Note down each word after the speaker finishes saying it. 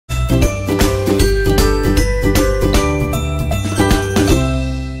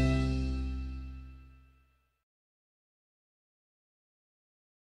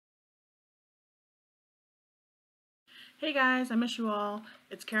Hey guys, I miss you all.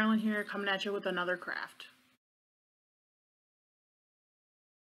 It's Carolyn here coming at you with another craft.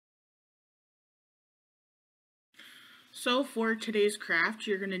 So for today's craft,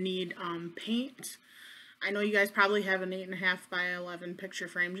 you're going to need paint. I know you guys probably have an 8.5 by 11 picture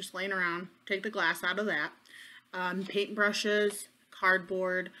frame just laying around. Take the glass out of that. Paint brushes,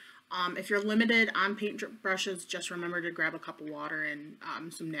 cardboard. If you're limited on paint brushes, just remember to grab a cup of water and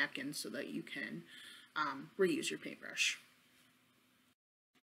some napkins so that you can reuse your paintbrush.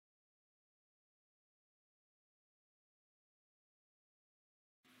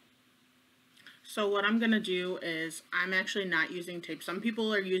 So what I'm going to do is I'm actually not using tape. Some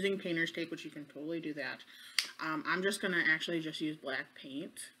people are using painter's tape, which you can totally do that. I'm just going to actually just use black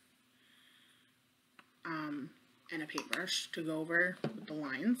paint and a paintbrush to go over with the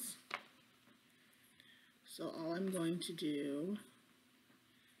lines. So all I'm going to do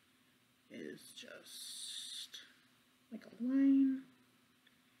is just make a line.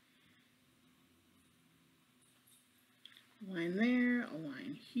 A line there, a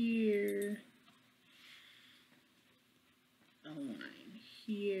line here. A line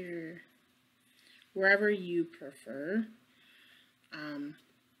here, wherever you prefer, and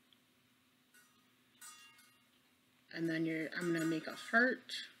then I'm going to make a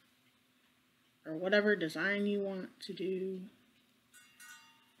heart or whatever design you want to do.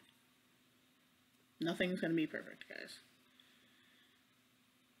 Nothing's going to be perfect, guys.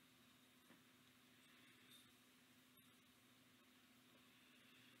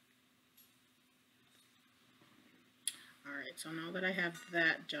 Alright, so now that I have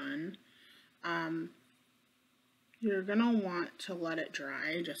that done, you're going to want to let it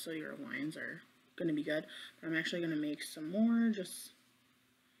dry just so your lines are going to be good. But I'm actually going to make some more, just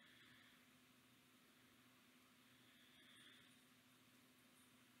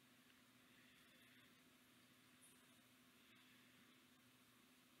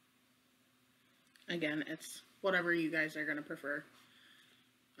again, it's whatever you guys are going to prefer.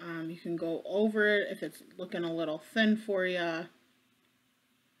 You can go over it if it's looking a little thin for you.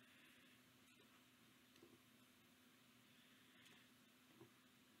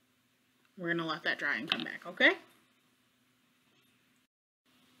 We're going to let that dry and come back, okay?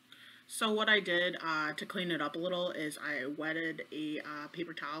 So what I did to clean it up a little is I wetted a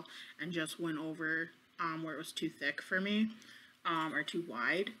paper towel and just went over where it was too thick for me or too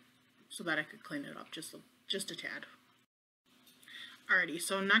wide so that I could clean it up just a tad. Alrighty,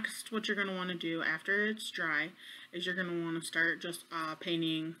 so next what you're going to want to do after it's dry is you're going to want to start just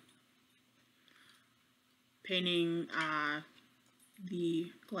painting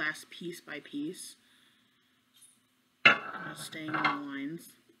the glass piece by piece, just staying on the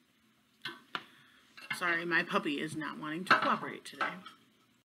lines. Sorry, my puppy is not wanting to cooperate today.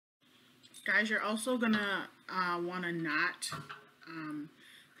 Guys, you're also going to want to not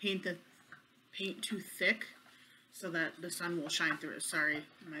paint too thick, so that the sun will shine through it. Sorry,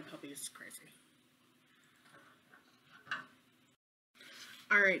 my puppy is crazy.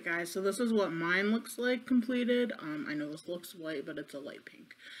 Alright guys, so this is what mine looks like completed. I know this looks white, but it's a light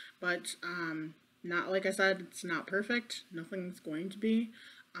pink. But, not like I said, it's not perfect. Nothing's going to be.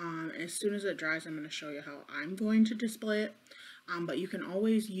 As soon as it dries, I'm going to show you how I'm going to display it. But you can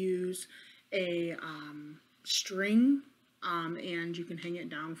always use a string, and you can hang it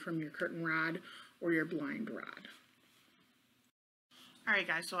down from your curtain rod or your blind rod. Alright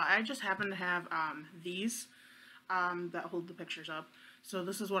guys, so I just happen to have these that hold the pictures up. So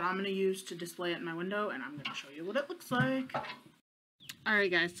this is what I'm going to use to display it in my window, and I'm going to show you what it looks like.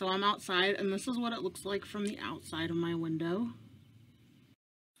 Alright guys, so I'm outside, and this is what it looks like from the outside of my window.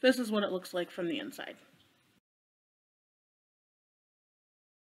 This is what it looks like from the inside.